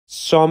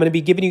So I'm going to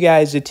be giving you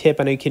guys a tip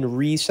on how you can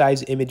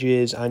resize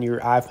images on your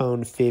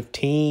iPhone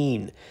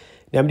 15. Now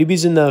I'm going to be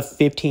using the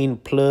 15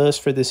 Plus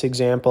for this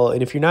example,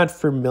 and if you're not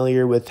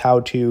familiar with how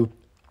to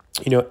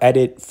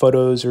edit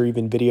photos or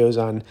even videos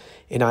on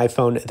an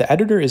iPhone, the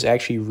editor is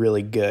actually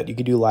really good. You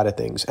can do a lot of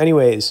things.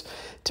 Anyways,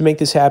 to make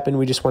this happen,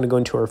 we just want to go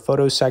into our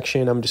photos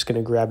section. I'm just going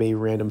to grab a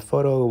random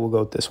photo. We'll go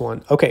with this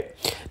one. Okay,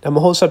 now I'm going to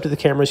hold this up to the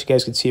camera so you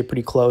guys can see it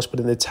pretty close, but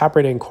in the top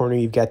right-hand corner,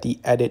 you've got the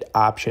edit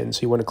option.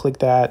 So you want to click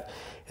that.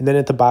 And then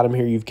at the bottom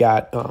here, you've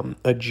got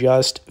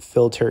adjust,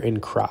 filter,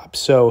 and crop.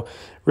 So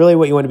really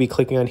what you want to be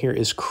clicking on here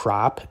is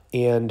crop.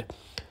 And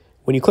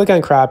when you click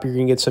on crop, you're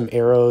going to get some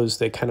arrows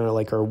that kind of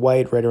like are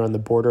white right around the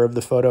border of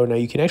the photo. Now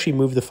you can actually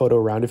move the photo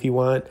around if you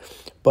want,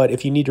 but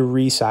if you need to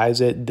resize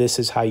it, this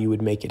is how you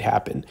would make it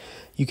happen.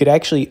 You could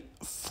actually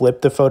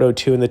flip the photo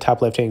too in the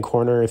top left-hand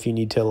corner if you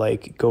need to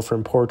like go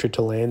from portrait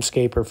to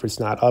landscape or if it's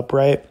not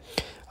upright.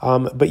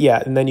 But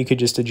yeah, and then you could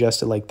just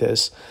adjust it like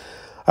this.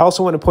 I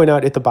also want to point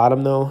out at the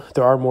bottom, though,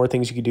 there are more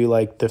things you could do,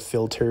 like the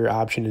filter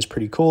option is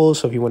pretty cool.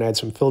 So if you want to add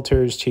some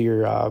filters to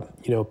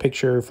your,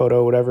 picture,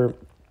 photo, whatever,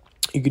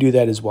 you could do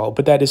that as well.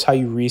 But that is how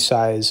you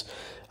resize,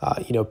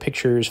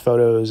 pictures,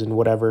 photos, and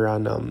whatever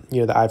on,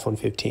 the iPhone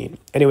 15.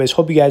 Anyways,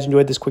 hope you guys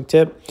enjoyed this quick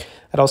tip.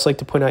 I'd also like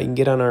to point out you can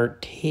get on our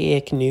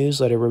tech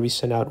newsletter where we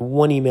send out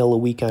one email a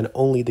week on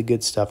only the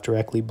good stuff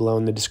directly below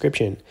in the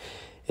description.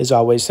 As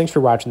always, thanks for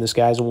watching this,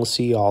 guys, and we'll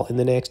see you all in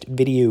the next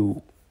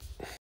video.